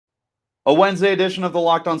A Wednesday edition of the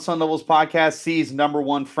Locked On Sun Devils podcast sees number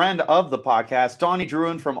one friend of the podcast, Donnie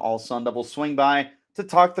Druin from All Sun Devils, swing by to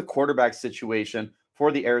talk the quarterback situation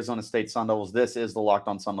for the Arizona State Sun Devils. This is the Locked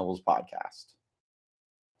On Sun Devils podcast.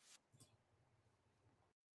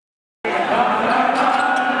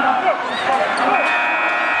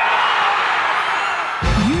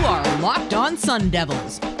 You are Locked On Sun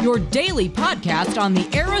Devils, your daily podcast on the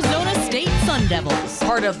Arizona State Sun Devils,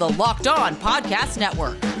 part of the Locked On Podcast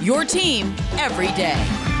Network, your team every day.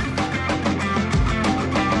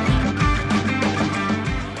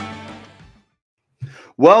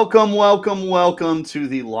 Welcome to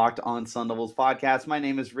the Locked On Sun Devils podcast. My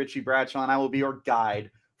name is Richie Bradshaw, and I will be your guide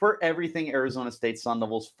for everything Arizona State Sun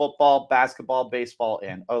Devils football, basketball, baseball,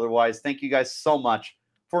 and otherwise. Thank you guys so much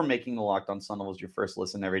for making the Locked On Sun Devils your first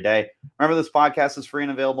listen every day. Remember, this podcast is free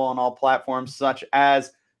and available on all platforms such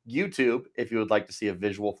as YouTube, if you would like to see a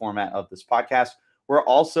visual format of this podcast. We're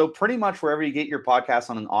also pretty much wherever you get your podcasts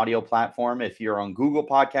on an audio platform. If you're on Google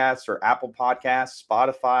Podcasts or Apple Podcasts,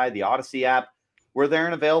 Spotify, the Odyssey app, we're there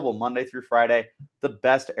and available Monday through Friday. The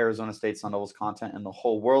best Arizona State Sun Devils content in the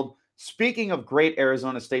whole world. Speaking of great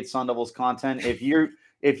Arizona State Sun Devils content, if you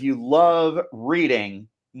love reading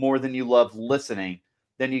more than you love listening,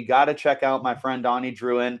 then you got to check out my friend Donnie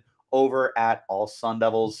Druin over at All Sun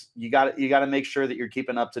Devils. You got to make sure that you're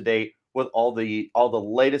keeping up to date with all the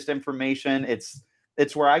latest information. It's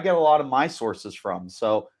where I get a lot of my sources from.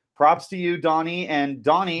 So props to you, Donnie. And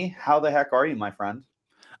Donnie, how the heck are you, my friend?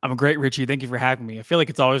 I'm great, Richie. Thank you for having me. I feel like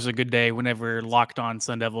it's always a good day whenever Locked On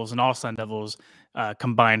Sun Devils and All Sun Devils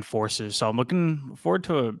combine forces. So I'm looking forward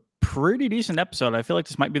to a pretty decent episode. I feel like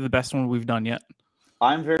this might be the best one we've done yet.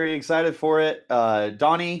 I'm very excited for it.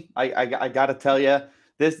 Donnie, I got to tell you,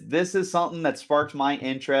 this is something that sparked my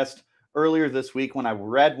interest earlier this week when I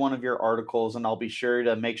read one of your articles, and I'll be sure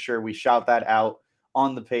to make sure we shout that out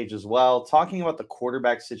on the page as well, talking about the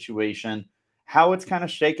quarterback situation, how it's kind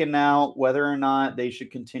of shaken now, whether or not they should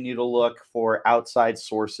continue to look for outside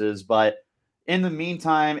sources. But in the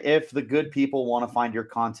meantime, if the good people want to find your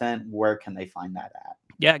content, where can they find that at?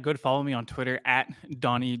 Yeah, go to follow me on Twitter at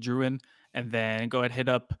Donnie Druin. And then go ahead, hit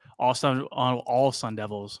up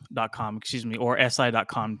allsundevils.com, or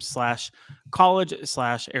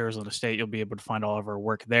si.com/college/Arizona State. You'll be able to find all of our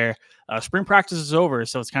work there. Spring practice is over,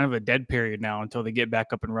 so it's kind of a dead period now until they get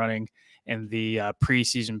back up and running in the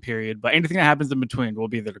preseason period. But anything that happens in between, we'll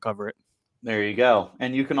be there to cover it. There you go.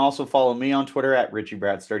 And you can also follow me on Twitter at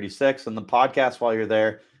RichieBrads36 and the podcast while you're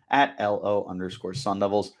there at LO_Sun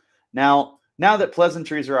Devils. Now that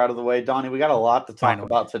pleasantries are out of the way, Donnie, we got a lot to talk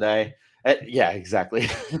about today. Yeah, exactly.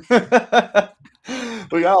 We got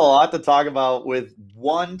a lot to talk about with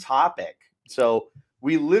one topic. So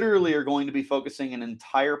we literally are going to be focusing an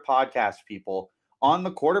entire podcast, people, on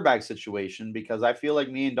the quarterback situation, because I feel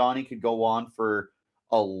like me and Donnie could go on for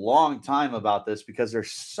a long time about this because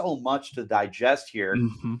there's so much to digest here.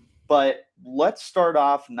 Mm-hmm. But let's start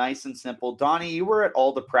off nice and simple. Donnie, you were at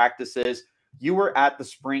all the practices. You were at the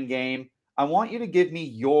spring game. I want you to give me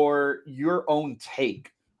your own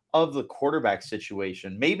take of the quarterback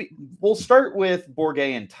situation. Maybe we'll start with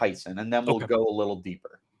Bourguet and Tyson, and then we'll go a little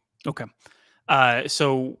deeper. Okay.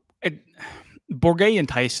 Bourguet and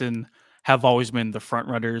Tyson have always been the front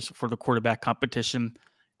runners for the quarterback competition.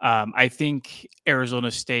 I think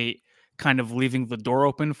Arizona State kind of leaving the door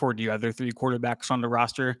open for the other three quarterbacks on the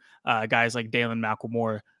roster, guys like Dalen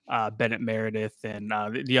McLemore, Bennett Meredith, and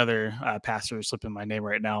the other passer is slipping my name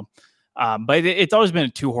right now. But it's always been a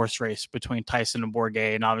two-horse race between Tyson and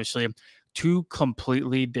Bourguet, and obviously two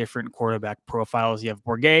completely different quarterback profiles. You have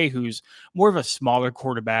Bourguet, who's more of a smaller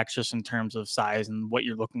quarterback just in terms of size and what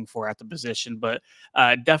you're looking for at the position, but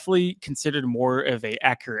definitely considered more of an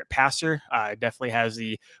accurate passer. Definitely has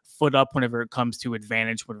the foot up whenever it comes to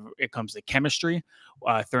advantage, when it comes to chemistry,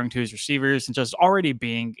 throwing to his receivers, and just already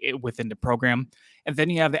being within the program. And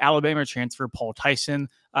then you have the Alabama transfer, Paul Tyson.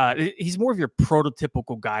 He's more of your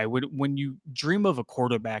prototypical guy. When you dream of a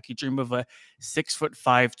quarterback, you dream of a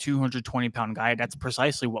 6'5", 220-pound guy. That's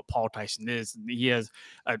precisely what Paul Tyson is. He has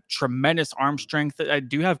a tremendous arm strength. I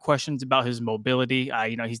do have questions about his mobility.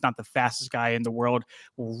 He's not the fastest guy in the world.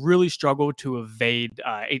 Will really struggle to evade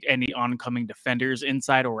any oncoming defenders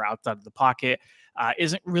inside or outside of the pocket.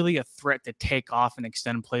 Isn't really a threat to take off and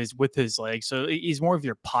extend plays with his legs. So he's more of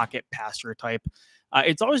your pocket passer type.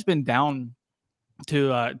 It's always been down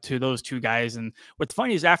to those two guys. And what's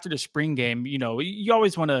funny is after the spring game, you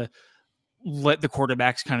always want to let the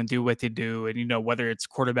quarterbacks kind of do what they do. And, whether it's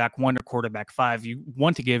quarterback 1 or quarterback 5, you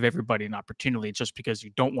want to give everybody an opportunity just because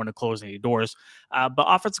you don't want to close any doors. But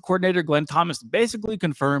offensive coordinator Glenn Thomas basically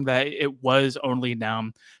confirmed that it was only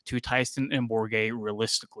down to Tyson and Bourguet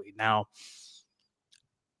realistically. Now,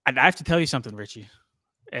 I have to tell you something, Richie.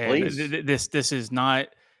 And this is not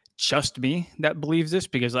just me that believes this,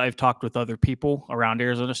 because I've talked with other people around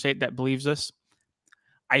Arizona State that believes this.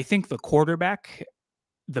 I think the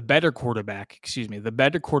better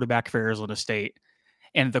quarterback for Arizona State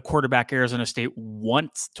and the quarterback Arizona State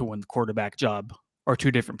wants to win the quarterback job are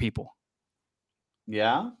two different people.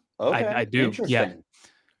 Yeah. Okay. I do. Interesting.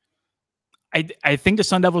 Yeah. I think the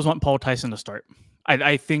Sun Devils want Paul Tyson to start.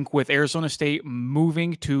 I think with Arizona State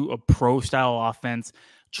moving to a pro-style offense,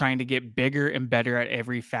 trying to get bigger and better at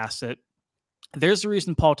every facet, there's the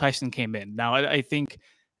reason Paul Tyson came in. Now, I think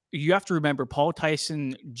you have to remember Paul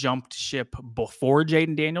Tyson jumped ship before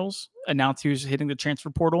Jaden Daniels announced he was hitting the transfer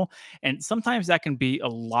portal. And sometimes that can be a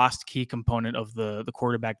lost key component of the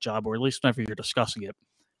quarterback job, or at least whenever you're discussing it.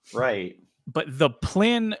 Right. But the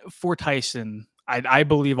plan for Tyson, I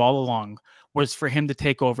believe all along, was for him to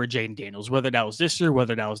take over Jaden Daniels, whether that was this year,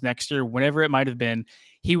 whether that was next year, whenever it might have been.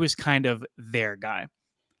 He was kind of their guy.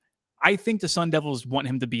 I think the Sun Devils want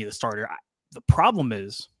him to be the starter. The problem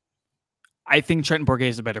is, I think Trenton Bourguet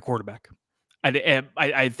is a better quarterback.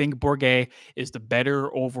 I think Bourguet is the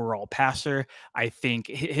better overall passer. I think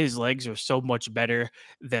his legs are so much better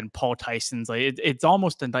than Paul Tyson's. Like it's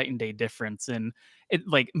almost a night and day difference. And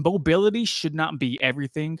mobility should not be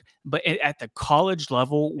everything, but at the college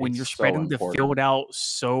level, when you're spreading the field out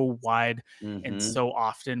so wide and so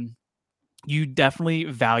often, you definitely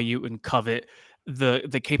value and covet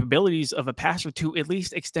the capabilities of a passer to at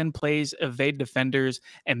least extend plays, evade defenders,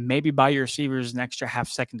 and maybe buy your receivers an extra half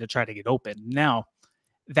second to try to get open. Now,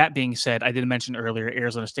 that being said, I did mention earlier,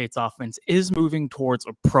 Arizona State's offense is moving towards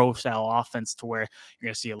a pro-style offense to where you're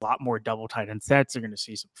going to see a lot more double tight end sets. You're going to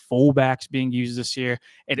see some fullbacks being used this year.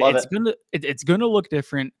 It's going to look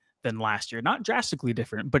different than last year. Not drastically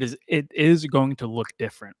different, but it is going to look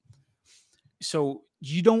different. So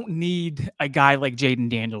you don't need a guy like Jaden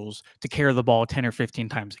Daniels to carry the ball 10 or 15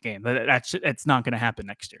 times a game. That's not going to happen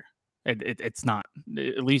next year. It's not,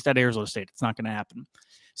 at least at Arizona State, it's not going to happen.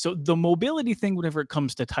 So the mobility thing, whenever it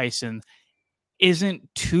comes to Tyson, isn't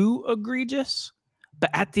too egregious. But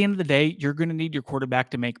at the end of the day, you're going to need your quarterback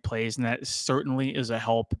to make plays, and that certainly is a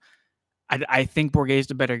help. I think Bourguet is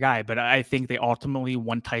the better guy, but I think they ultimately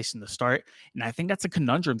want Tyson to start. And I think that's a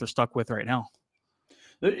conundrum they're stuck with right now.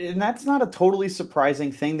 And that's not a totally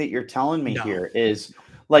surprising thing that you're telling me here is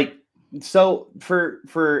like, so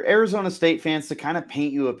for Arizona State fans to kind of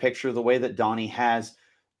paint you a picture of the way that Donnie has,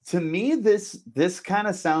 to me, this kind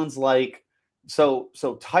of sounds like, so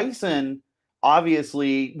Tyson,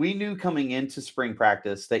 obviously we knew coming into spring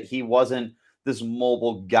practice that he wasn't this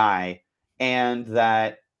mobile guy, and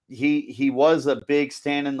that he was a big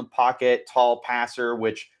stand in the pocket, tall passer,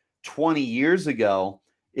 which 20 years ago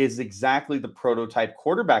is exactly the prototype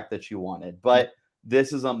quarterback that you wanted. But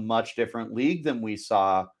this is a much different league than we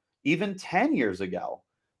saw even 10 years ago.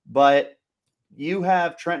 But you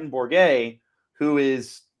have Trenton Bourguet, who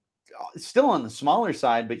is still on the smaller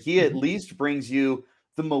side, but he at least brings you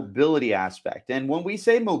the mobility aspect. And when we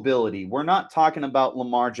say mobility, we're not talking about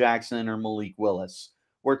Lamar Jackson or Malik Willis.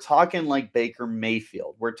 We're talking like Baker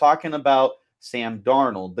Mayfield. We're talking about Sam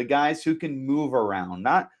Darnold, the guys who can move around,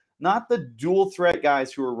 not the dual threat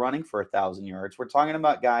guys who are running for 1,000 yards. We're talking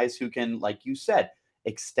about guys who can, like you said,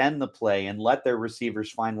 extend the play and let their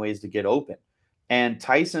receivers find ways to get open. And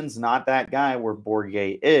Tyson's not that guy where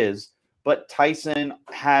Bourguet is, but Tyson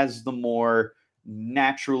has the more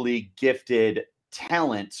naturally gifted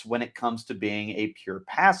talents when it comes to being a pure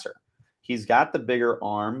passer. He's got the bigger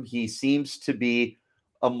arm. He seems to be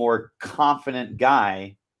a more confident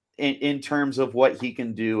guy in terms of what he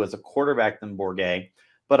can do as a quarterback than Bourguet.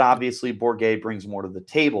 But obviously Bourguet brings more to the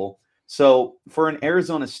table. So for an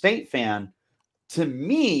Arizona State fan, to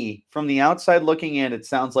me, from the outside looking in, it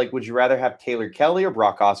sounds like, would you rather have Taylor Kelly or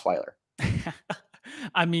Brock Osweiler?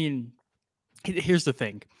 I mean, here's the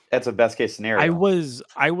thing. That's a best case scenario. I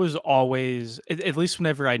was always, at least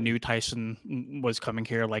whenever I knew Tyson was coming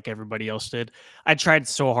here, like everybody else did, I tried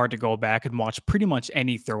so hard to go back and watch pretty much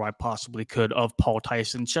any throw I possibly could of Paul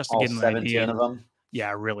Tyson just to get an idea. Of them.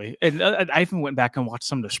 Yeah, really. And I even went back and watched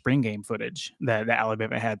some of the spring game footage that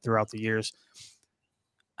Alabama had throughout the years.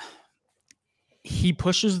 He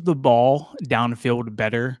pushes the ball downfield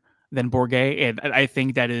better than Bourguet, and I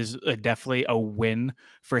think that is definitely a win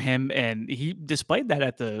for him. And he displayed that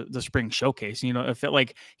at the spring showcase. You know, it felt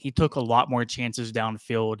like he took a lot more chances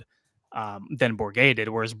downfield than Bourguet did,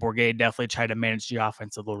 whereas Bourguet definitely tried to manage the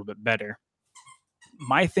offense a little bit better.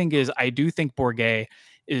 My thing is, I do think Bourguet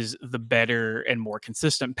is the better and more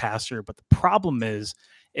consistent passer, but the problem is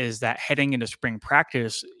that heading into spring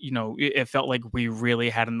practice, it felt like we really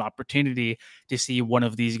had an opportunity to see one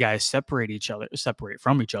of these guys separate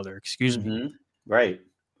from each other. Excuse me. Right.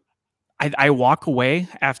 I walk away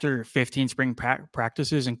after 15 spring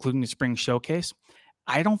practices, including the spring showcase.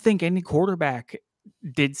 I don't think any quarterback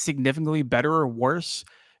did significantly better or worse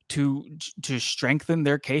to strengthen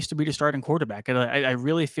their case to be the starting quarterback. And I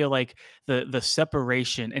really feel like the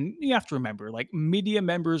separation, and you have to remember, like, media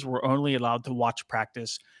members were only allowed to watch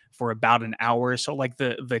practice for about an hour. So like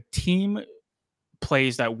the team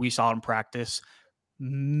plays that we saw in practice,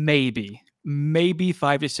 maybe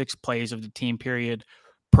 5 to 6 plays of the team period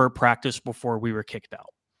per practice before we were kicked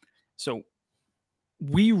out. So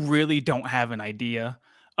we really don't have an idea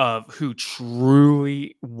of who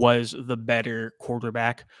truly was the better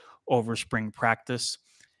quarterback over spring practice.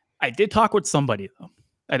 I did talk with somebody, though.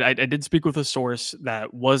 I did speak with a source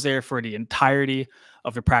that was there for the entirety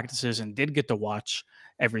of the practices and did get to watch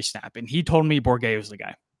every snap. And he told me Bourguet was the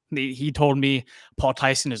guy. He told me Paul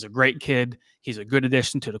Tyson is a great kid. He's a good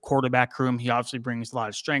addition to the quarterback room. He obviously brings a lot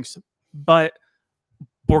of strengths, but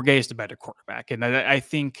Bourguet is the better quarterback. And I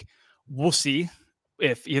think we'll see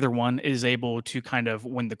if either one is able to kind of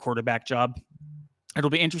win the quarterback job. It'll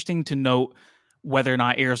be interesting to note whether or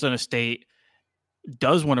not Arizona State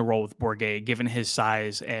does want to roll with Bourguet, given his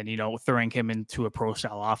size and, throwing him into a pro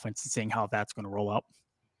style offense and seeing how that's going to roll out.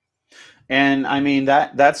 And I mean,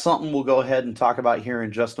 that's something we'll go ahead and talk about here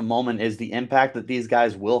in just a moment, is the impact that these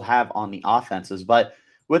guys will have on the offenses. But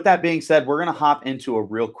with that being said, we're going to hop into a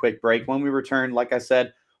real quick break. When we return, like I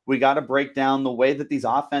said, we got to break down the way that these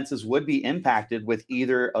offenses would be impacted with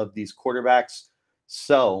either of these quarterbacks.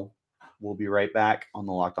 So we'll be right back on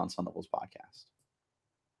the Locked On Sun Devils podcast.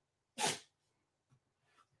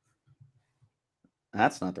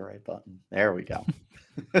 That's not the right button. There we go.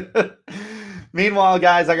 Meanwhile,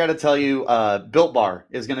 guys, I got to tell you, Built Bar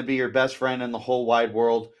is going to be your best friend in the whole wide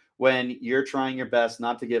world when you're trying your best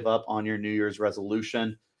not to give up on your New Year's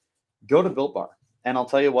resolution. Go to Built Bar. And I'll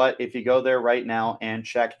tell you what, if you go there right now and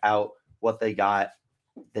check out what they got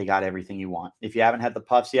everything you want. If you haven't had the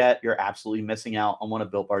Puffs yet, you're absolutely missing out on one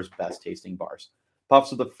of Built Bar's best tasting bars.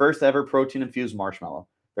 Puffs are the first ever protein-infused marshmallow.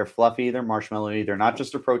 They're fluffy, they're marshmallowy, they're not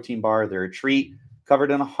just a protein bar, they're a treat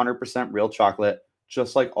covered in 100% real chocolate,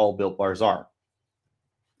 just like all Built Bars are.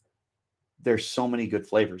 There's so many good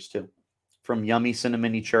flavors too. From yummy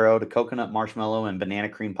cinnamon churro to coconut marshmallow and banana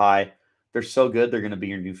cream pie. They're so good, they're going to be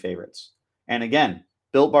your new favorites. And again,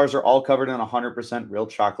 Built Bars are all covered in 100% real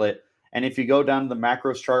chocolate. And if you go down to the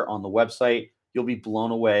macros chart on the website, you'll be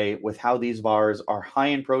blown away with how these bars are high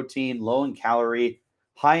in protein, low in calorie,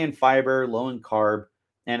 high in fiber, low in carb.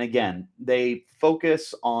 And again, they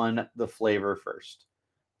focus on the flavor first.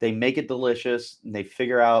 They make it delicious, and they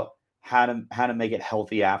figure out how to make it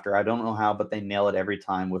healthy after. I don't know how, but they nail it every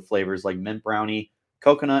time with flavors like mint brownie,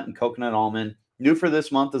 coconut, and coconut almond. New for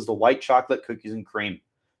this month is the white chocolate cookies and cream.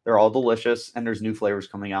 They're all delicious, and there's new flavors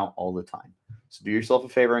coming out all the time. So do yourself a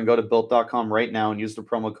favor and go to Built.com right now and use the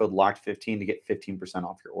promo code LOCKED15 to get 15%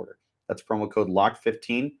 off your order. That's promo code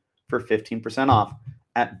LOCKED15 for 15% off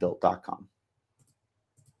at Built.com.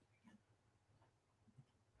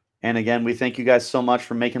 And again, we thank you guys so much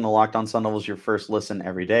for making the Locked On Sun Devils your first listen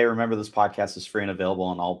every day. Remember, this podcast is free and available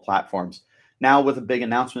on all platforms. Now, with a big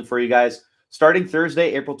announcement for you guys, starting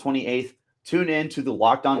Thursday, April 28th, tune in to the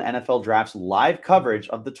Locked On NFL Draft's live coverage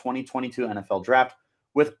of the 2022 NFL Draft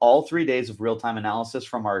with all 3 days of real-time analysis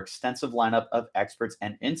from our extensive lineup of experts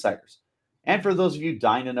and insiders. And for those of you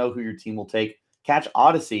dying to know who your team will take, catch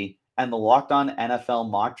Odyssey and the Locked On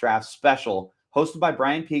NFL Mock Draft Special, hosted by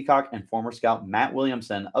Brian Peacock and former scout Matt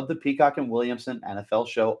Williamson of the Peacock and Williamson NFL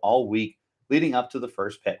Show all week leading up to the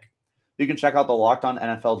first pick. You can check out the Locked On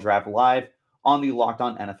NFL Draft live on the Locked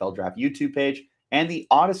On NFL Draft YouTube page and the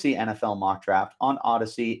Odyssey NFL Mock Draft on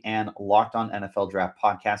Odyssey and Locked On NFL Draft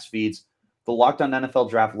podcast feeds. The Locked On NFL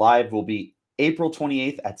Draft live will be April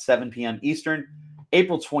 28th at 7 p.m. Eastern,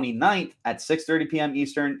 April 29th at 6:30 p.m.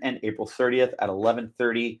 Eastern, and April 30th at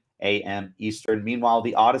 11:30 a.m. Eastern. Meanwhile,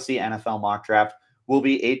 the Odyssey NFL Mock Draft will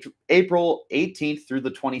be April 18th through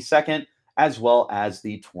the 22nd, as well as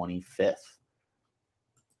the 25th.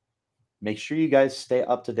 Make sure you guys stay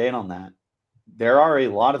up to date on that. There are a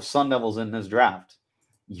lot of Sun Devils in this draft.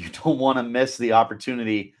 You don't want to miss the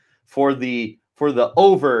opportunity for the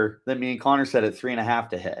over that me and Connor said at 3.5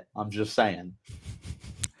 to hit. I'm just saying.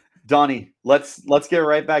 Donnie, let's get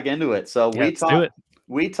right back into it. So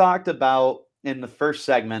we talked about in the first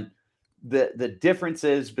segment the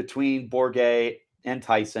differences between Bourguet and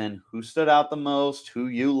Tyson, who stood out the most, who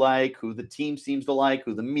you like, who the team seems to like,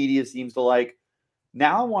 who the media seems to like.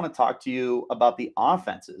 Now I want to talk to you about the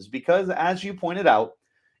offenses because, as you pointed out,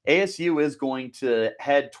 ASU is going to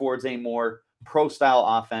head towards a more pro-style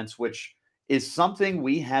offense, which is something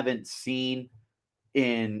we haven't seen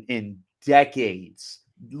in decades,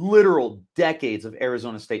 literal decades of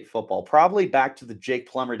Arizona State football, probably back to the Jake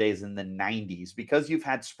Plummer days in the 90s, because you've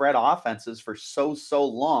had spread offenses for so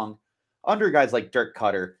long under guys like Dirk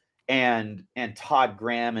Cutter and Todd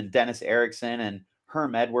Graham and Dennis Erickson and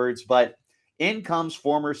Herm Edwards. But in comes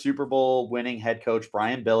former Super Bowl winning head coach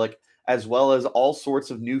Brian Billick, as well as all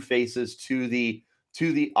sorts of new faces to the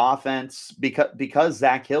offense because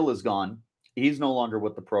Zach Hill is gone. He's no longer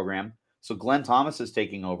with the program. So Glenn Thomas is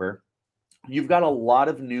taking over. You've got a lot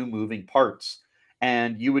of new moving parts,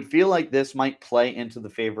 and you would feel like this might play into the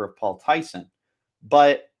favor of Paul Tyson.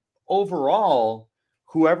 But overall,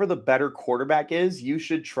 whoever the better quarterback is, you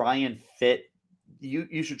should try and fit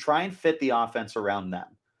the offense around them.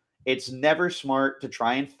 It's never smart to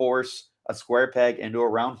try and force a square peg into a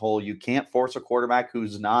round hole. You can't force a quarterback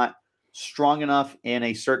who's not strong enough in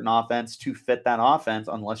a certain offense to fit that offense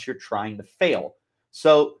unless you're trying to fail.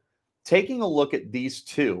 So taking a look at these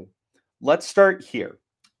two, let's start here.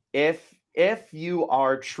 If you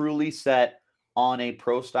are truly set on a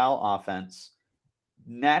pro-style offense,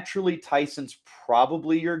 naturally Tyson's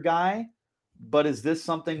probably your guy, but is this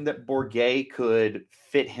something that Bourguet could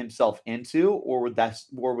fit himself into, or would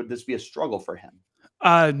this be a struggle for him?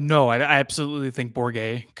 No, I absolutely think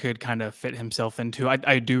Bourguet could kind of fit himself into.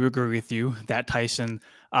 I do agree with you that Tyson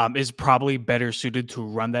is probably better suited to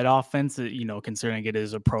run that offense, considering it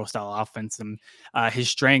is a pro-style offense. And his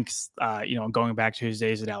strengths, going back to his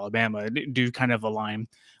days at Alabama, do kind of align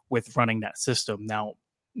with running that system. Now,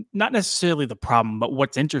 not necessarily the problem, but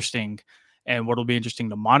what's interesting and what will be interesting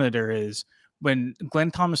to monitor is when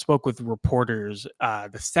Glenn Thomas spoke with reporters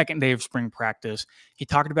the second day of spring practice, he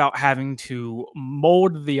talked about having to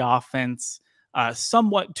mold the offense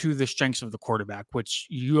somewhat to the strengths of the quarterback, which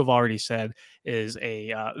you have already said is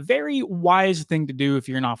a very wise thing to do if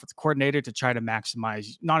you're an offensive coordinator, to try to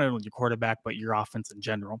maximize not only your quarterback, but your offense in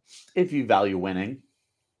general. If you value winning.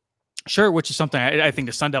 Sure, which is something I think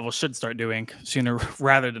the Sun Devils should start doing sooner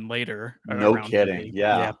rather than later. No kidding.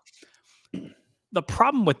 Yeah. The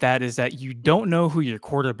problem with that is that you don't know who your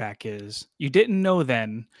quarterback is. You didn't know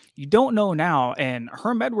then. You don't know now. And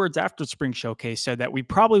Herm Edwards, after Spring Showcase, said that we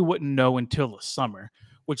probably wouldn't know until the summer,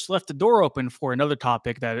 which left the door open for another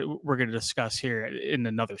topic that we're going to discuss here in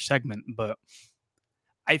another segment. But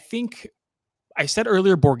I think I said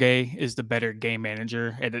earlier Bourguet is the better game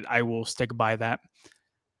manager, and I will stick by that.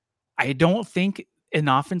 I don't think an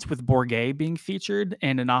offense with Bourguet being featured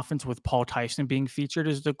and an offense with Paul Tyson being featured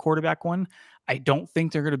as the quarterback one, I don't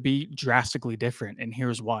think they're going to be drastically different. And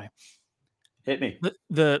here's why. Hit me.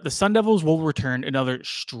 The Sun Devils will return another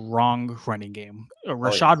strong running game.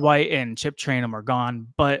 Rashad White and Chip Trayanum are gone,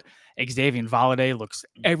 but Xavier Valladay looks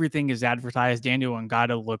everything is advertised. Daniel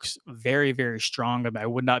Ngata looks very, very strong. I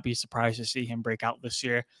would not be surprised to see him break out this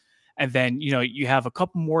year. And then, you have a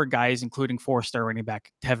couple more guys, including four-star running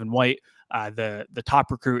back Tevin White, the top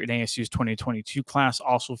recruit in ASU's 2022 class,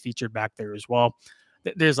 also featured back there as well.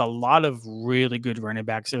 There's a lot of really good running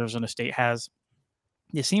backs Arizona State has.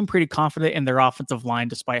 They seem pretty confident in their offensive line,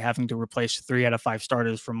 despite having to replace 3 out of 5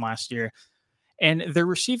 starters from last year. And their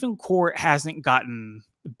receiving core hasn't gotten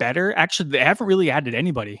better. Actually, they haven't really added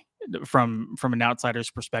anybody from an outsider's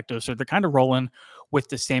perspective. So they're kind of rolling with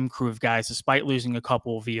the same crew of guys, despite losing a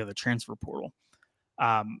couple via the transfer portal.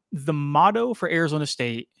 The motto for Arizona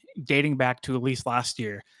State, dating back to at least last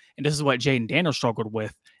year, and this is what Jaden Daniels struggled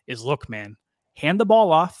with, is look, man, hand the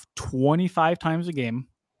ball off 25 times a game,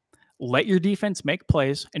 let your defense make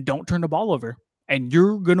plays, and don't turn the ball over, and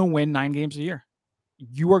you're going to win 9 games a year.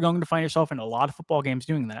 You are going to find yourself in a lot of football games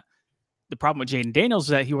doing that. The problem with Jaden Daniels is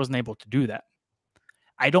that he wasn't able to do that.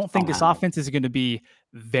 I don't think this offense is going to be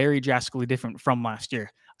very drastically different from last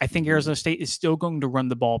year. I think Arizona State is still going to run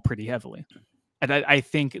the ball pretty heavily. And I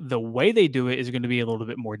think the way they do it is going to be a little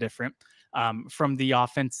bit more different from the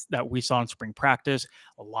offense that we saw in spring practice.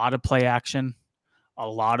 A lot of play action, a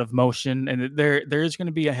lot of motion, and there is going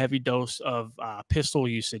to be a heavy dose of pistol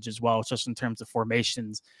usage as well, just in terms of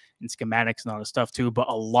formations and schematics and all this stuff too. But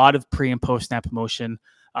a lot of pre and post snap motion,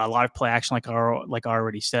 a lot of play action, like I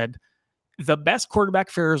already said. The best quarterback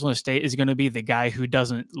for Arizona State is going to be the guy who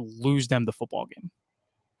doesn't lose them the football game.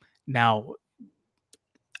 Now,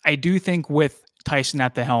 I do think with Tyson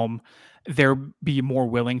at the helm, they'll be more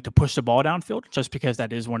willing to push the ball downfield just because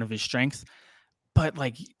that is one of his strengths. But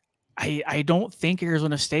I don't think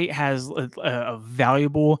Arizona State has a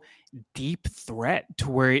valuable deep threat to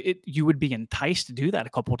where you would be enticed to do that a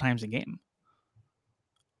couple of times a game.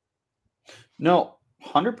 No,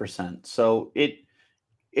 100%. So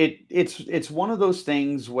it's one of those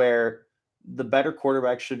things where the better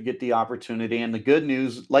quarterback should get the opportunity. And the good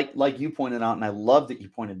news, like you pointed out, and I love that you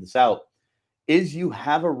pointed this out, is you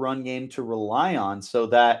have a run game to rely on so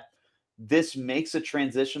that this makes a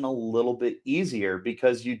transition a little bit easier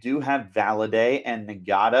because you do have Valladay and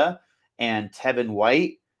Nagata and Tevin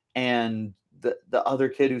White and the other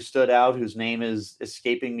kid who stood out, whose name is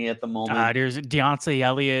escaping me at the moment. There's Deontay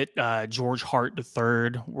Elliott, George Hart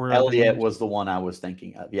III. Were other Elliott names. was the one I was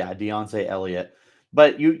thinking of. Yeah, Deontay Elliott.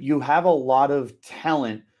 But you have a lot of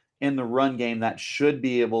talent in the run game that should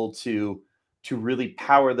be able to really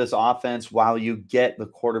power this offense while you get the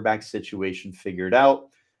quarterback situation figured out.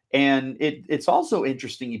 And it's also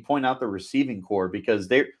interesting you point out the receiving core because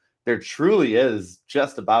there truly is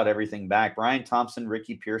just about everything back. Brian Thompson,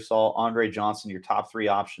 Ricky Pearsall, Andre Johnson, your top three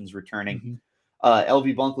options returning. Mm-hmm.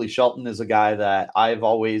 LV Bunkley Shelton is a guy that I've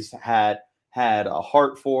always had a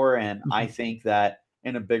heart for, and I think that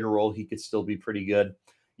in a bigger role he could still be pretty good.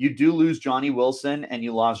 You do lose Johnny Wilson and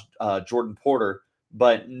you lost Jordan Porter,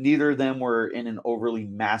 but neither of them were in an overly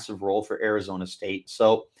massive role for Arizona State.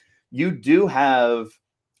 So you do have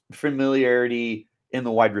familiarity in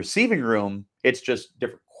the wide receiving room. It's just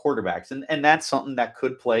different quarterbacks, and that's something that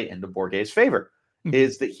could play into Bourguet's favor,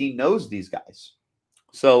 is that he knows these guys.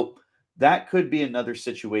 So that could be another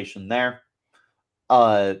situation there.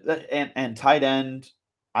 And tight end,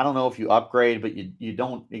 I don't know if you upgrade, but you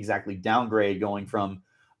don't exactly downgrade going from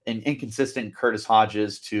an inconsistent Curtis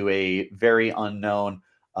Hodges to a very unknown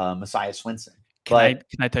Messiah Swinson. Can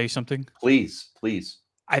I tell you something? Please.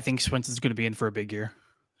 I think Swinson's going to be in for a big year.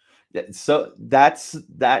 So that's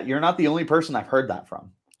that. You're not the only person I've heard that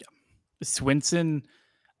from. Yeah. Swinson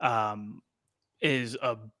is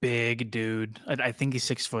a big dude. I think he's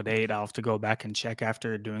 6'8". I'll have to go back and check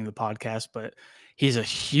after doing the podcast, but he's a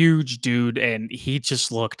huge dude, and he just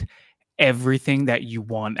looked everything that you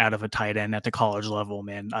want out of a tight end at the college level,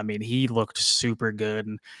 man. I mean, he looked super good,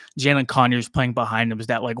 and Jalen Conyers playing behind him is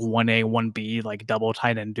that like 1A, 1B, like double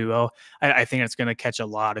tight end duo. I think it's going to catch a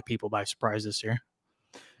lot of people by surprise this year.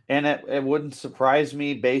 And it wouldn't surprise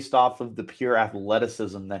me based off of the pure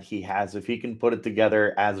athleticism that he has. If he can put it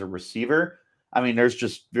together as a receiver, I mean, there's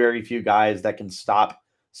just very few guys that can stop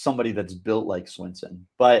somebody that's built like Swinson.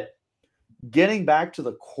 But getting back to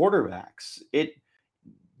the quarterbacks,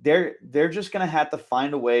 they're just going to have to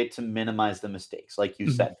find a way to minimize the mistakes. Like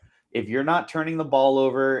you said, if you're not turning the ball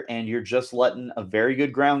over and you're just letting a very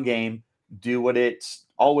good ground game do what it's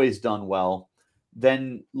always done well,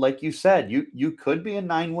 then like you said, you could be a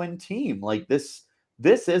 9-win team. Like this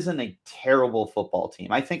isn't a terrible football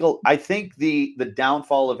team. I think the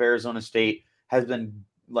downfall of Arizona State has been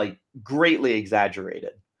like greatly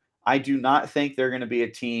exaggerated. I do not think they're going to be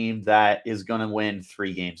a team that is going to win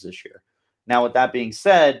 3 games this year. Now, with that being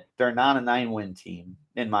said, they're not a 9-win team,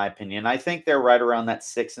 in my opinion. I think they're right around that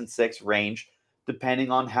 6-6 range,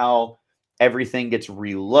 depending on how everything gets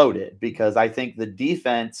reloaded, because I think the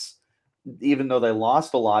defense, even though they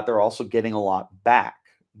lost a lot, they're also getting a lot back.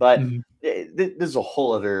 But this is a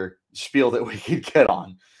whole other spiel that we could get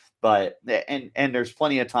on. But and there's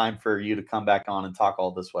plenty of time for you to come back on and talk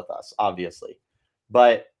all this with us, obviously.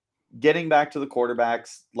 But getting back to the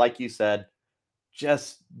quarterbacks, like you said,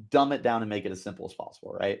 just dumb it down and make it as simple as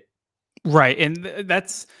possible, right? Right. And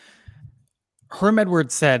that's Herm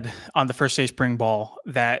Edwards said on the first day of spring ball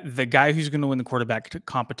that the guy who's going to win the quarterback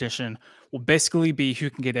competition will basically be who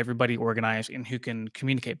can get everybody organized and who can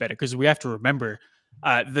communicate better. Because we have to remember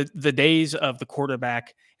the days of the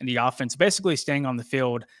quarterback and the offense basically staying on the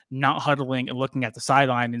field, not huddling and looking at the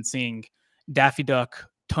sideline and seeing Daffy Duck,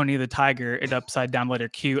 Tony the Tiger, and upside down letter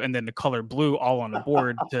Q, and then the color blue all on the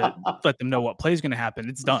board to let them know what play is going to happen.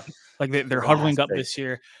 It's done. Like they're huddling up this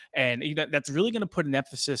year, and that's really going to put an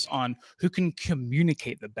emphasis on who can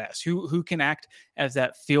communicate the best, who can act as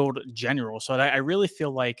that field general. So I really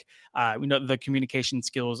feel like the communication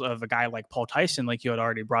skills of a guy like Paul Tyson, like you had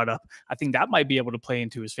already brought up, I think that might be able to play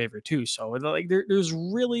into his favor too. So like there's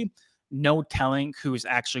really no telling who is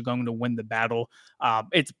actually going to win the battle.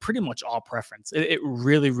 It's pretty much all preference. It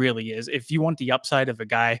really, really is. If you want the upside of a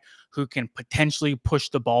guy who can potentially push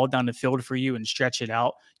the ball down the field for you and stretch it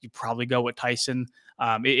out, you probably go with Tyson.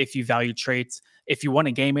 If you value traits, if you want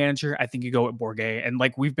a game manager, I think you go with Bourguet. And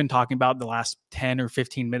like we've been talking about the last 10 or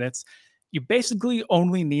 15 minutes, you basically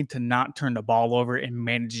only need to not turn the ball over and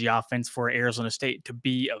manage the offense for Arizona State to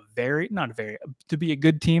be to be a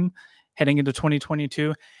good team. heading into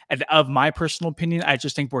 2022. And of my personal opinion, I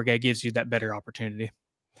just think Bourguet gives you that better opportunity.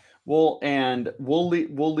 Well, and we'll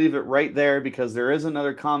leave it right there because there is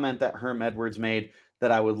another comment that Herm Edwards made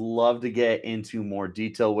that I would love to get into more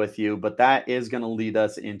detail with you, but that is going to lead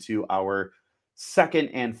us into our second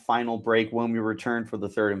and final break. When we return for the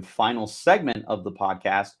third and final segment of the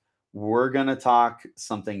podcast, we're going to talk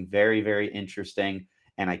something very, very interesting,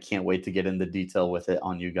 and I can't wait to get into detail with it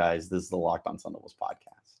on you guys. This is the Locked On Sun Devils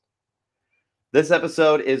podcast. This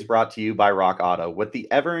episode is brought to you by Rock Auto. With the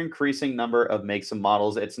ever-increasing number of makes and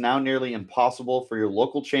models, it's now nearly impossible for your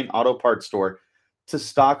local chain auto parts store to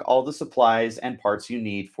stock all the supplies and parts you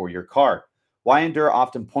need for your car. Why endure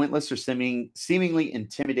often pointless or seemingly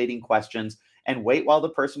intimidating questions and wait while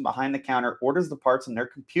the person behind the counter orders the parts on their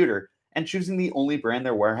computer and choosing the only brand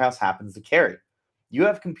their warehouse happens to carry? You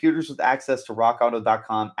have computers with access to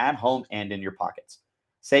rockauto.com at home and in your pockets.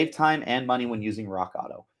 Save time and money when using Rock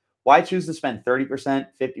Auto. Why choose to spend 30%,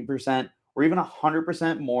 50%, or even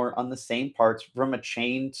 100% more on the same parts from a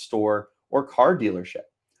chain store or car dealership?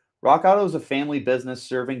 Rock Auto is a family business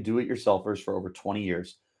serving do-it-yourselfers for over 20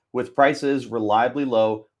 years, with prices reliably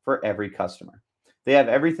low for every customer. They have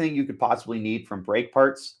everything you could possibly need, from brake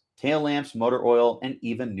parts, tail lamps, motor oil, and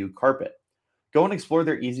even new carpet. Go and explore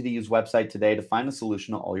their easy-to-use website today to find a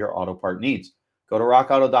solution to all your auto part needs. Go to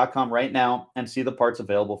rockauto.com right now and see the parts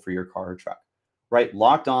available for your car or truck. Right,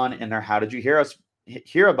 Locked On in their How Did You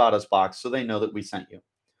Hear About Us box so they know that we sent you.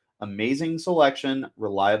 Amazing selection,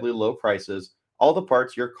 reliably low prices, all the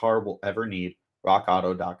parts your car will ever need.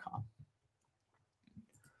 rockauto.com.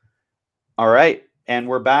 All right, and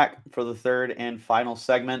we're back for the third and final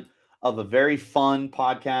segment of a very fun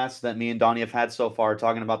podcast that me and Donnie have had so far,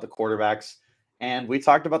 talking about the quarterbacks. And we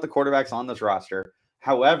talked about the quarterbacks on this roster.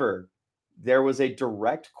 However, there was a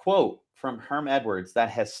direct quote from Herm Edwards that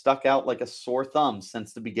has stuck out like a sore thumb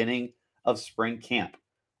since the beginning of spring camp.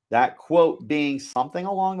 That quote being something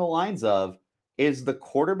along the lines of, is the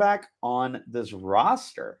quarterback on this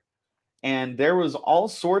roster? And there was all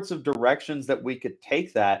sorts of directions that we could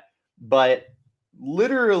take that, but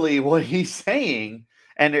literally what he's saying,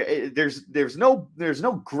 and there's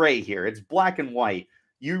no gray here. It's black and white.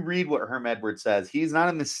 You read what Herm Edwards says. He's not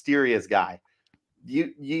a mysterious guy.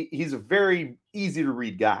 He's a very easy to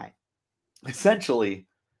read guy. Essentially,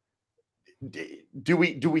 do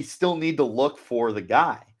we still need to look for the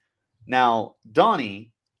guy? Now,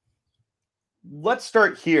 Donnie, let's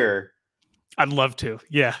start here. I'd love to.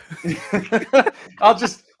 Yeah.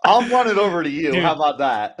 I'll run it over to you. Dude. How about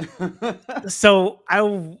that? So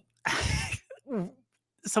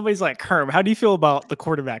somebody's like, Herm, how do you feel about the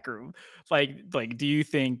quarterback room? Like, do you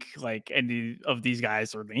think like any of these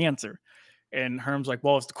guys are the answer? And Herm's like,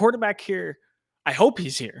 well, is the quarterback here? I hope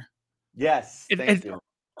he's here. Yes. Thank you.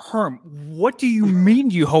 Herm, what do you mean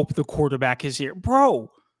you hope the quarterback is here?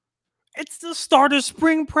 Bro, it's the start of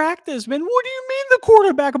spring practice, man. What do you mean the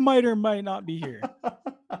quarterback might or might not be here?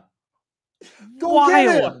 Go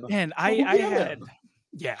get him. And I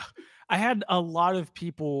had a lot of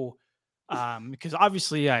people, because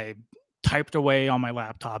obviously I typed away on my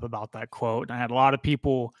laptop about that quote. And I had a lot of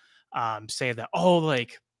people say that, oh,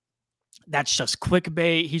 like, that's just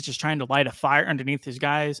clickbait. He's just trying to light a fire underneath his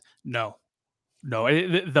guys. No.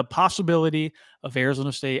 The possibility of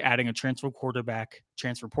Arizona State adding a transfer portal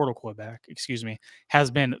quarterback,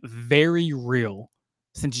 has been very real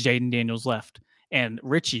since Jaden Daniels left. And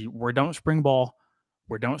Richie, we're done spring ball.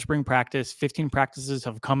 We're done spring practice. 15 practices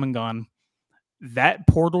have come and gone. That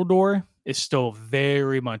portal door is still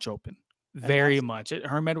very much open. Very much.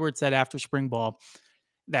 Herm Edwards said after spring ball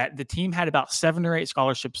that the team had about 7 or 8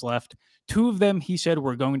 scholarships left. 2 of them, he said,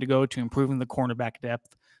 were going to go to improving the cornerback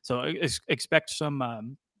depth. So expect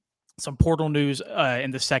some portal news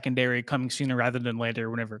in the secondary coming sooner rather than later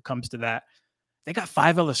whenever it comes to that. They got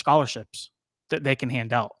 5 other scholarships that they can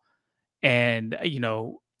hand out. And,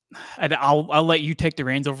 I'll let you take the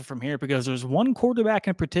reins over from here, because there's one quarterback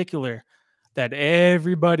in particular that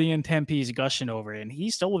everybody in Tempe is gushing over, and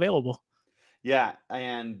he's still available. Yeah,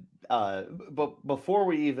 and but before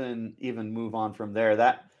we even move on from there,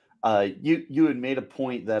 that you had made a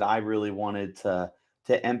point that I really wanted to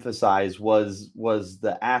emphasize was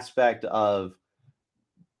the aspect of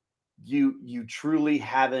you truly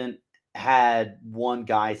haven't had one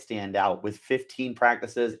guy stand out with 15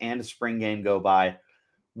 practices and a spring game go by.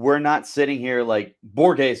 We're not sitting here like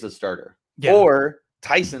Bourguet's the starter or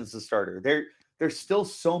Tyson's the starter. There's still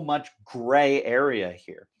so much gray area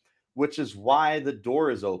here, which is why the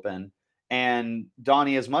door is open. And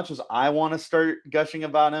Donnie, as much as I want to start gushing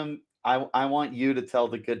about him, I want you to tell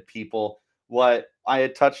the good people what I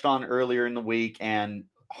had touched on earlier in the week, and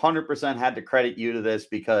 100% had to credit you to this,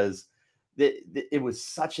 because it was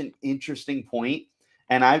such an interesting point.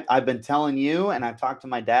 And I've been telling you, and I've talked to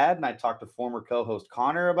my dad, and I talked to former co-host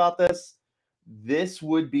Connor about this. This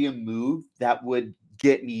would be a move that would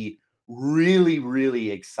get me really,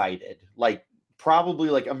 really excited. Like probably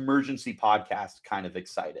like emergency podcast kind of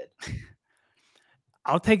excited.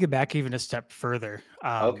 I'll take it back even a step further.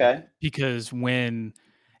 Okay. Because when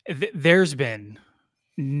there's been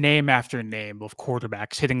name after name of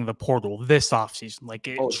quarterbacks hitting the portal this offseason, like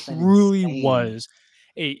it Oh, it's been truly insane. was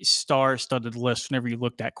a star-studded list whenever you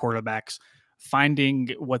looked at quarterbacks finding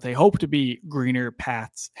what they hope to be greener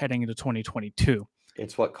paths heading into 2022.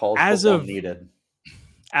 It's what college As football of needed.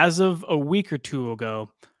 As of a week or two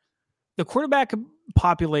ago, the quarterback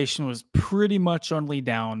population was pretty much only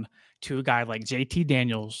down to a guy like JT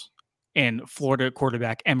Daniels and Florida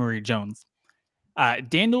quarterback Emory Jones.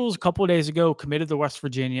 Daniels, a couple of days ago, committed to West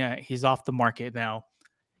Virginia. He's off the market now.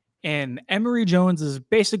 And Emory Jones is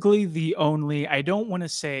basically the only, I don't want to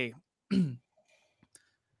say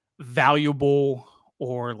valuable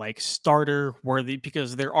or like starter worthy,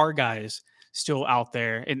 because there are guys still out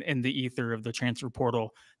there in the ether of the transfer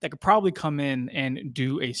portal that could probably come in and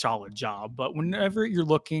do a solid job. But whenever you're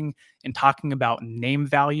looking and talking about name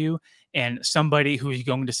value and somebody who is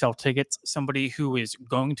going to sell tickets, somebody who is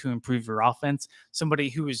going to improve your offense, somebody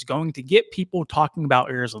who is going to get people talking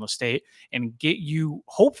about Arizona State and get you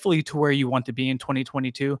hopefully to where you want to be in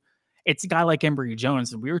 2022, it's a guy like Emory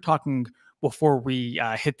Jones. And we were talking before we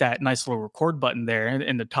hit that nice little record button there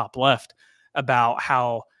in the top left about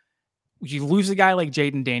how you lose a guy like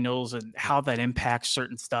Jaden Daniels and how that impacts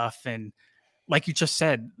certain stuff. And like you just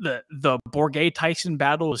said, the Bourguet Tyson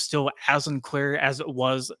battle is still as unclear as it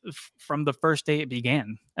was from the first day it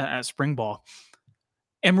began at spring ball.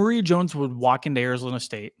 Emory Jones would walk into Arizona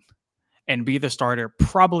State and be the starter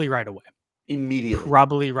probably right away. Immediately.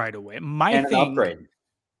 Probably right away. An upgrade.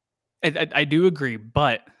 I do agree,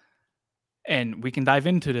 but, and we can dive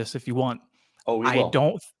into this if you want. Oh, we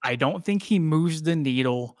will. I don't think he moves the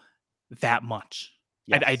needle that much.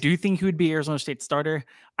 Yes. I do think he would be Arizona State starter.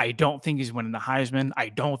 I don't think he's winning the Heisman. I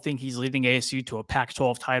don't think he's leading ASU to a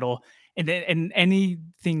Pac-12 title and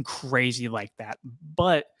anything crazy like that.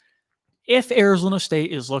 But if Arizona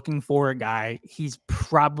State is looking for a guy, he's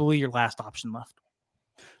probably your last option left.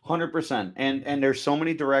 100%. And there's so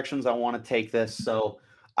many directions I want to take this. So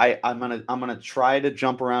I'm gonna try to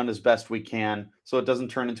jump around as best we can so it doesn't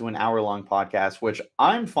turn into an hour-long podcast, which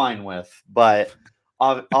I'm fine with. But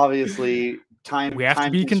obviously, we have to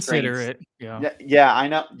be considerate. Yeah, I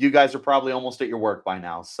know you guys are probably almost at your work by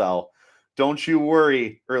now, so don't you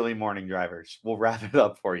worry, early morning drivers. We'll wrap it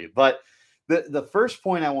up for you. But the first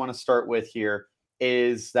point I want to start with here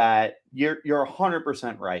is that you're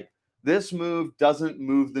 100% right. This move doesn't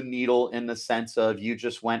move the needle in the sense of you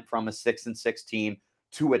just went from a 6-6 team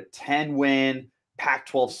to a 10-win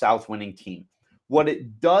Pac-12 South winning team. What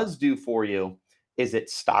it does do for you is it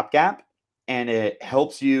stopgap, and it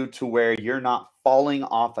helps you to where you're not falling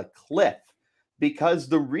off a cliff. Because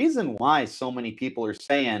the reason why so many people are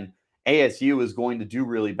saying ASU is going to do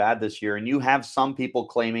really bad this year, and you have some people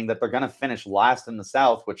claiming that they're going to finish last in the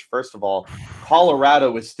South, which, first of all,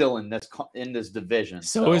 Colorado is still in this division.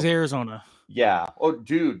 So is Arizona. Yeah. Oh,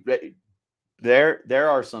 dude, there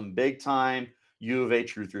are some big time U of A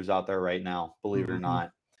truthers out there right now, believe it or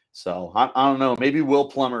not. So I don't know. Maybe Will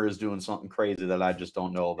Plummer is doing something crazy that I just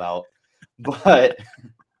don't know about. But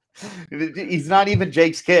he's not even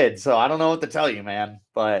Jake's kid, so I don't know what to tell you, man.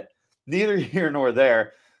 But neither here nor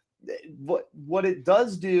there. What it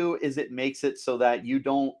does do is it makes it so that you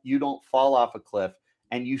don't fall off a cliff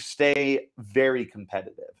and you stay very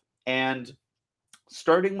competitive. And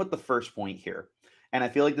starting with the first point here, and I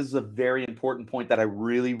feel like this is a very important point that I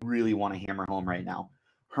really, really want to hammer home right now.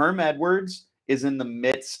 Herm Edwards is in the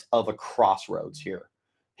midst of a crossroads here.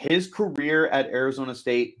 His career at Arizona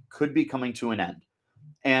State could be coming to an end.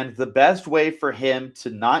 And the best way for him to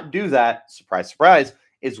not do that, surprise, surprise,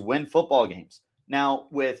 is win football games. Now,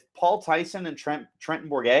 with Paul Tyson and Trenton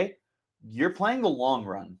Bourguet, you're playing the long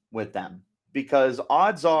run with them, because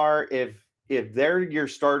odds are if they're your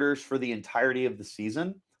starters for the entirety of the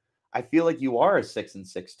season, I feel like you are a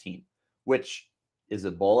 6-6 team, which is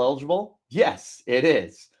it bowl eligible? Yes, it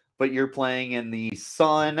is. But you're playing in the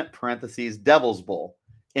Sun (Devils) Bowl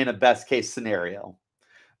in a best case scenario.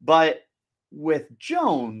 But with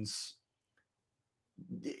Jones,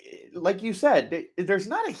 like you said, there's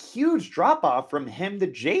not a huge drop off from him to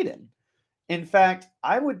Jaden. In fact,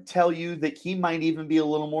 I would tell you that he might even be a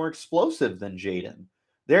little more explosive than Jaden.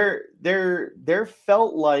 There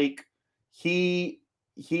felt like he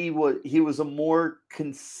was a more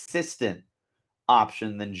consistent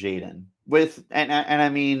option than Jaden. And I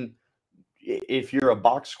mean, if you're a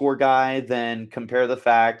box score guy, then compare the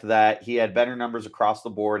fact that he had better numbers across the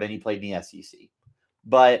board and he played in the SEC.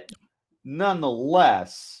 But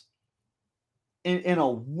nonetheless, in a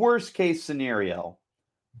worst case scenario,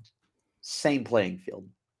 same playing field.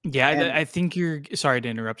 Yeah, And I think you're sorry to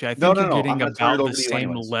interrupt you. I no, think no, you're no. I'm getting going to turn it about over the to you same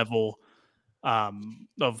anyways. level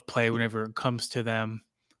of play whenever it comes to them.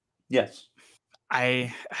 Yes.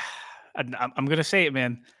 I'm gonna say it,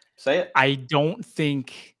 man. Say it. I don't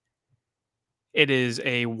think it is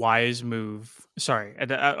a wise move. Sorry,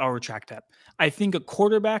 I'll retract that. I think a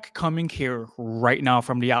quarterback coming here right now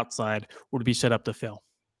from the outside would be set up to fail.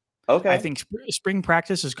 Okay. I think spring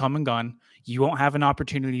practice has come and gone. You won't have an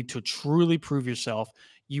opportunity to truly prove yourself.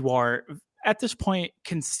 You are, at this point,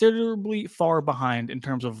 considerably far behind in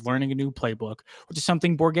terms of learning a new playbook, which is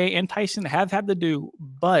something Bourguet and Tyson have had to do,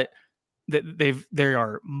 but they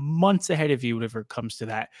are months ahead of you whenever it comes to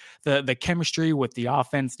that. The chemistry with the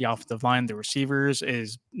offense, the offensive line, the receivers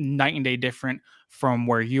is night and day different from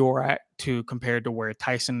where you're at to compared to where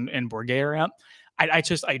Tyson and Bourguet are at.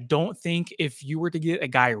 I don't think if you were to get a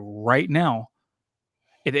guy right now,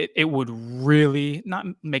 it would really not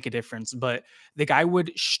make a difference, but the guy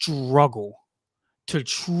would struggle to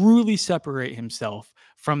truly separate himself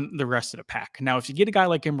from the rest of the pack. Now, if you get a guy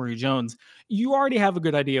like Emory Jones, you already have a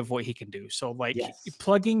good idea of what he can do. So, like, Yes.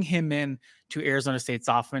 plugging him in to Arizona State's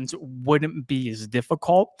offense wouldn't be as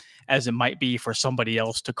difficult as it might be for somebody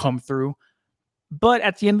else to come through. But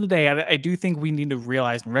at the end of the day, I do think we need to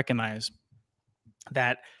realize and recognize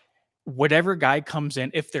that whatever guy comes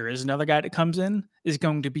in, if there is another guy that comes in, is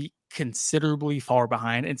going to be considerably far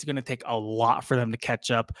behind. It's going to take a lot for them to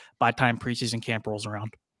catch up by the time preseason camp rolls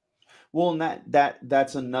around. Well, and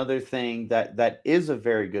that's another thing that is a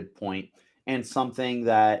very good point, and something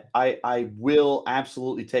that I will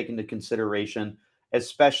absolutely take into consideration,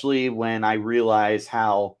 especially when I realize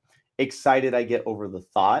how excited I get over the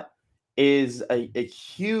thought, is a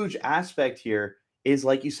huge aspect here is,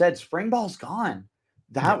 like you said, spring ball's gone.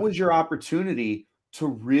 That was your opportunity to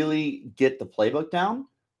really get the playbook down,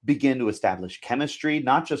 begin to establish chemistry,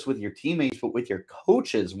 not just with your teammates, but with your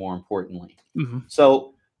coaches, more importantly. Mm-hmm.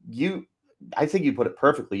 So I think you put it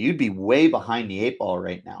perfectly. You'd be way behind the eight ball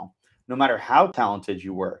right now, no matter how talented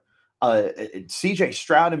you were. CJ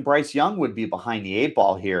Stroud and Bryce Young would be behind the eight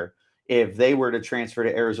ball here if they were to transfer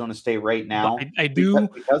to Arizona State right now. I do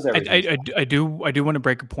want to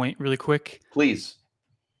break a point really quick. Please.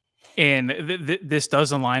 And this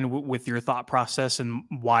does align with your thought process and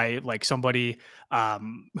why, like, somebody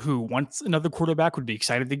who wants another quarterback would be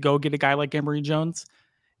excited to go get a guy like Emory Jones.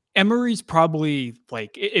 Emory's probably,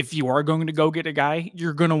 like, if you are going to go get a guy,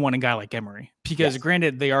 you're going to want a guy like Emory because,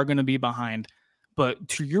 granted, they are going to be behind. But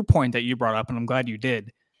to your point that you brought up, and I'm glad you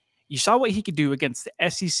did, you saw what he could do against the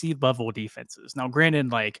SEC level defenses. Now,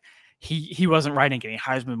 granted, like, he wasn't writing any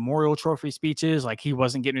Heisman Memorial Trophy speeches. Like, he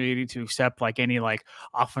wasn't getting ready to accept, like, any, like,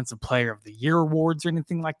 Offensive Player of the Year awards or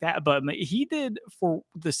anything like that. But he did, for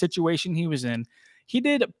the situation he was in, he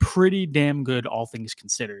did pretty damn good, all things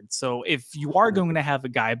considered. So if you are going to have a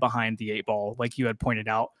guy behind the eight ball, like you had pointed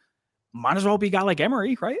out, might as well be a guy like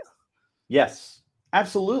Emory, right? Yes,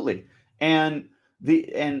 absolutely. And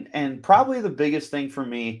probably the biggest thing for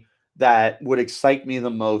me that would excite me the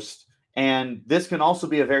most, and this can also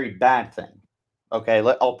be a very bad thing, okay,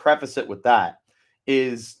 I'll preface it with that,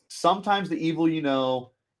 is sometimes the evil you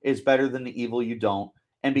know is better than the evil you don't.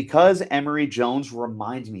 And because Emory Jones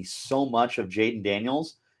reminds me so much of Jaden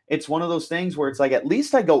Daniels, it's one of those things where it's like, at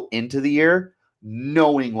least I go into the year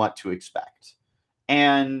knowing what to expect.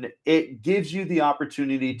 And it gives you the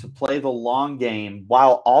opportunity to play the long game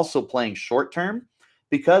while also playing short term,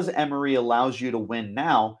 because Emory allows you to win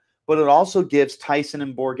now, but it also gives Tyson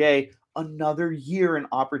and Bourguet another year an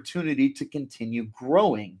opportunity to continue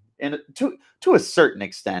growing. And to a certain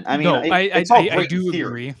extent, I mean, no, I do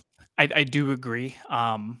theory. agree. I do agree.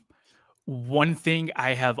 One thing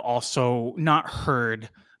I have also not heard,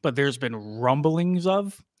 but there's been rumblings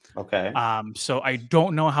of. Okay. So I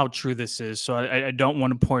don't know how true this is. So I don't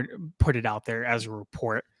want to put it out there as a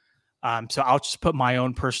report. So I'll just put my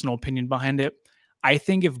own personal opinion behind it. I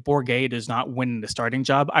think if Bourguet does not win the starting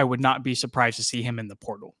job, I would not be surprised to see him in the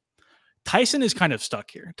portal. Tyson is kind of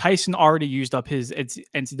stuck here. Tyson already used up his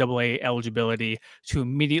NCAA eligibility to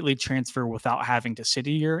immediately transfer without having to sit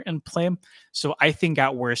a year and play. So I think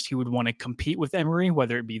at worst, he would want to compete with Emory,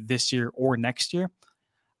 whether it be this year or next year.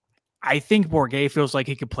 I think Bourguet feels like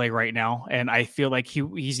he could play right now, and I feel like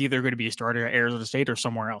he's either going to be a starter at Arizona State or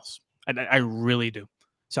somewhere else. I really do.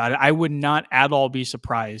 So I would not at all be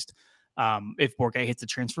surprised if Bourguet hits the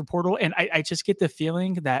transfer portal. And I just get the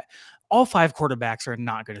feeling that all 5 quarterbacks are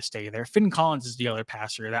not going to stay there. Finn Collins is the other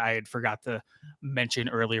passer that I had forgot to mention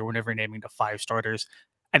earlier whenever naming the 5 starters.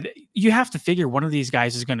 And you have to figure one of these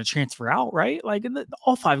guys is going to transfer out, right? Like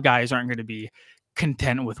all 5 guys aren't going to be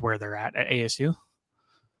content with where they're at ASU.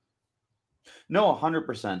 No,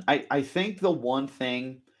 100%. I think the one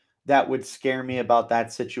thing that would scare me about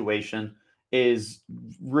that situation is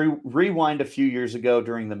rewind a few years ago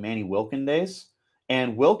during the Manny Wilkins days.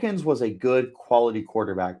 And Wilkins was a good quality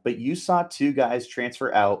quarterback, but you saw 2 guys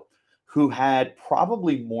transfer out who had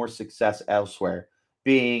probably more success elsewhere,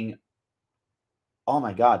 being, oh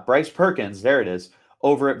my God, Bryce Perkins, there it is,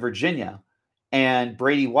 over at Virginia, and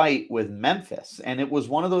Brady White with Memphis. And it was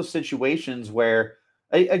one of those situations where,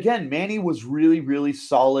 again, Manny was really, really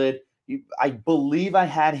solid. I believe I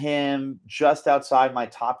had him just outside my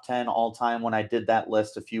top 10 all time when I did that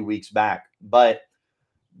list a few weeks back. But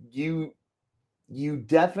you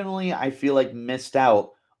definitely, I feel like, missed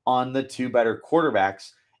out on the 2 better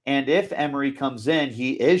quarterbacks. And if Emory comes in,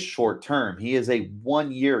 he is short term. He is a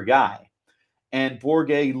 1-year guy. And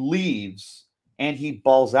Bourguet leaves and he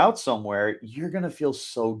balls out somewhere, you're going to feel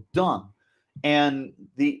so dumb. And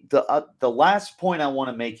the last point I want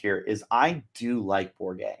to make here is I do like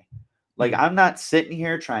Bourguet. Like, I'm not sitting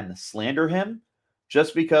here trying to slander him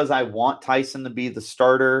just because I want Tyson to be the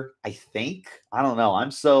starter. I think, I don't know.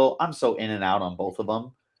 I'm so in and out on both of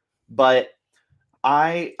them, but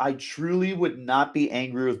I truly would not be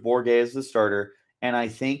angry with Bourguet as the starter. And I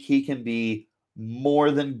think he can be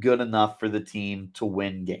more than good enough for the team to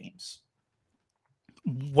win games.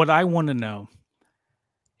 What I want to know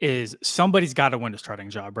is somebody's got to win a starting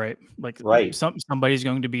job, right? Like, right. Somebody's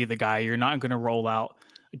going to be the guy. You're not going to roll out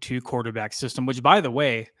a 2 quarterback system, which, by the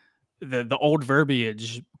way, the old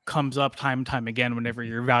verbiage comes up time and time again whenever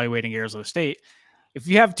you're evaluating Arizona State. If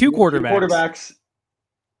you have 2 quarterbacks,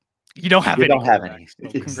 you don't have any. So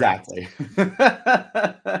exactly.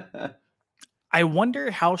 I wonder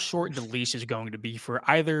how short the leash is going to be for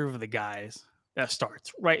either of the guys that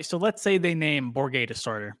starts, right? So let's say they name Bourguet to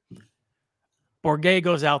starter. Bourguet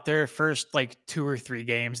goes out there first like 2 or 3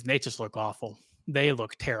 games, and they just look awful. They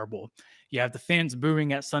look terrible. You have the fans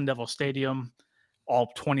booing at Sun Devil Stadium, all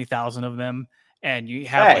 20,000 of them, and you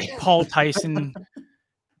have like Paul Tyson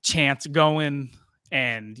chants going,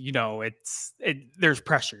 and there's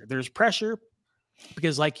pressure. There's pressure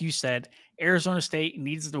because, like you said, Arizona State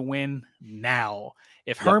needs to win now.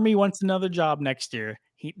 If Hermie wants another job next year,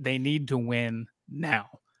 they need to win now.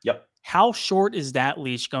 Yep. How short is that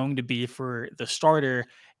leash going to be for the starter,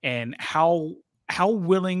 and how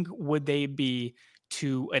willing would they be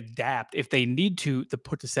to adapt if they need to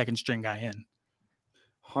put the second string guy in?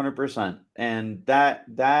 100%. And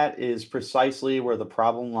that is precisely where the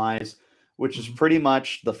problem lies, which is pretty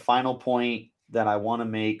much the final point that I want to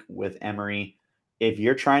make with Emory. If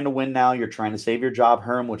you're trying to win now, you're trying to save your job,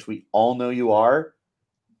 Herm, which we all know you are,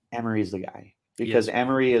 Emory's the guy. Because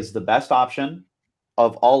Emory is the best option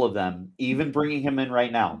of all of them, even bringing him in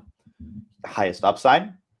right now. Highest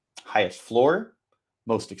upside, highest floor,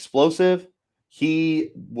 most explosive.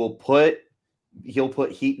 He'll put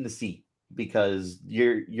heat in the seat, because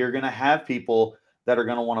you're going to have people that are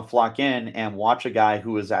going to want to flock in and watch a guy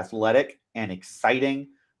who is athletic and exciting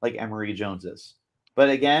like Emory Jones is. But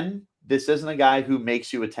again, this isn't a guy who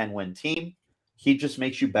makes you a 10-win team. He just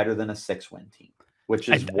makes you better than a 6-win team, which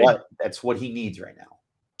is that's what he needs right now.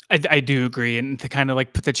 I do agree. And to kind of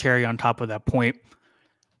like put the cherry on top of that point,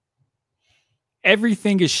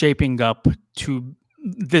 everything is shaping up to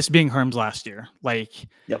this being Herm's last year. Like,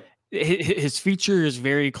 his future is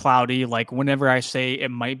very cloudy. Like, whenever I say it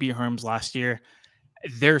might be Herm's last year,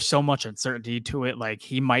 there's so much uncertainty to it. Like,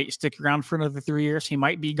 he might stick around for another 3 years. He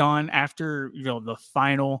might be gone after, the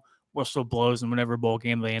final whistle blows and whatever bowl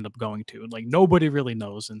game they end up going to. Like, nobody really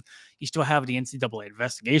knows. And you still have the NCAA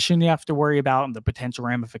investigation you have to worry about and the potential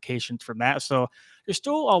ramifications from that. So there's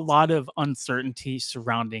still a lot of uncertainty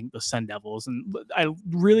surrounding the Sun Devils. And I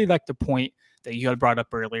really like the point that you had brought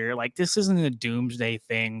up earlier. Like, this isn't a doomsday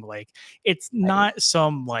thing. Like, it's not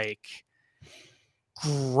some like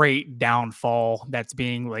great downfall that's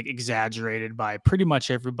being like exaggerated by pretty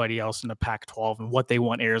much everybody else in the Pac-12 and what they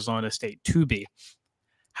want Arizona State to be.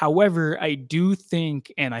 However, I do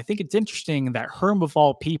think, and I think it's interesting that Herm of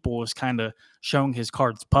all people is kind of showing his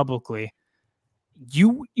cards publicly.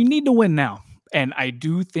 You need to win now. And I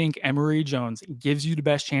do think Emory Jones gives you the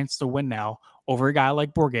best chance to win now over a guy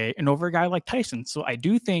like Bourguet and over a guy like Tyson. So I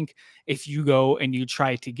do think if you go and you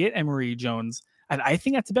try to get Emory Jones, and I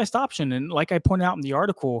think that's the best option. And like I pointed out in the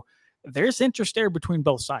article, there's interest there between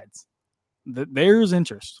both sides. There's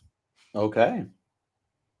interest. Okay.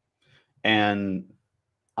 And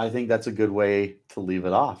I think that's a good way to leave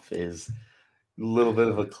it off, is a little bit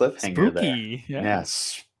of a cliffhanger there. Spooky. Yeah,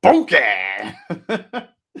 spooky.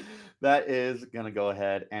 That is going to go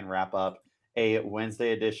ahead and wrap up a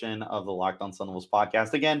Wednesday edition of the Locked On Sun Devils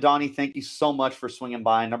podcast. Again, Donnie, thank you so much for swinging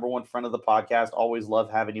by. Number one friend of the podcast. Always love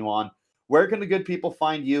having you on. Where can the good people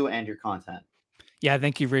find you and your content? Yeah,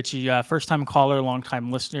 thank you, Richie. First time caller, long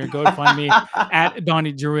time listener. Go and find me at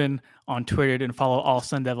Donnie Druin on Twitter and follow All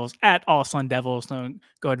Sun Devils at All Sun Devils. Go ahead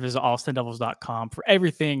and visit allsundevils.com for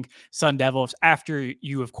everything Sun Devils after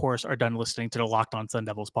you, of course, are done listening to the Locked On Sun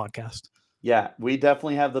Devils podcast. Yeah, we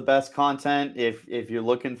definitely have the best content. If you're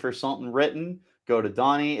looking for something written, go to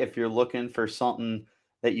Donnie. If you're looking for something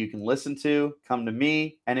that you can listen to, come to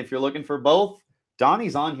me. And if you're looking for both,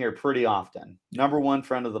 Donnie's on here pretty often. Number one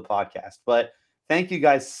friend of the podcast. But thank you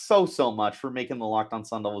guys so much for making the Locked On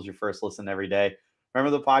Sun Devils your first listen every day.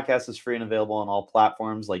 Remember, the podcast is free and available on all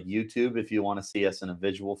platforms like YouTube if you want to see us in a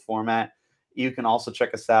visual format. You can also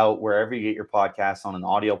check us out wherever you get your podcasts on an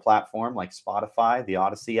audio platform like Spotify, the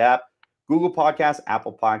Odyssey app, Google Podcasts,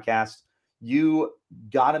 Apple Podcasts. You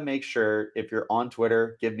got to make sure, if you're on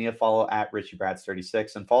Twitter, give me a follow at Richie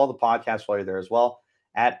Brads36 and follow the podcast while you're there as well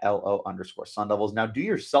at LO_Sun Devils. Now, do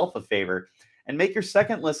yourself a favor and make your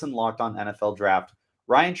second listen Locked On NFL Draft.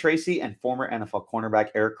 Ryan Tracy and former NFL cornerback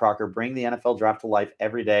Eric Crocker bring the NFL Draft to life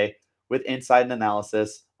every day with insight and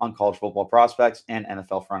analysis on college football prospects and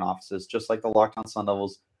NFL front offices. Just like the Locked On Sun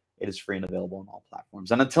Devils, it is free and available on all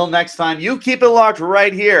platforms. And until next time, you keep it locked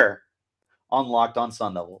right here on Locked On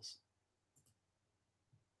Sun Devils.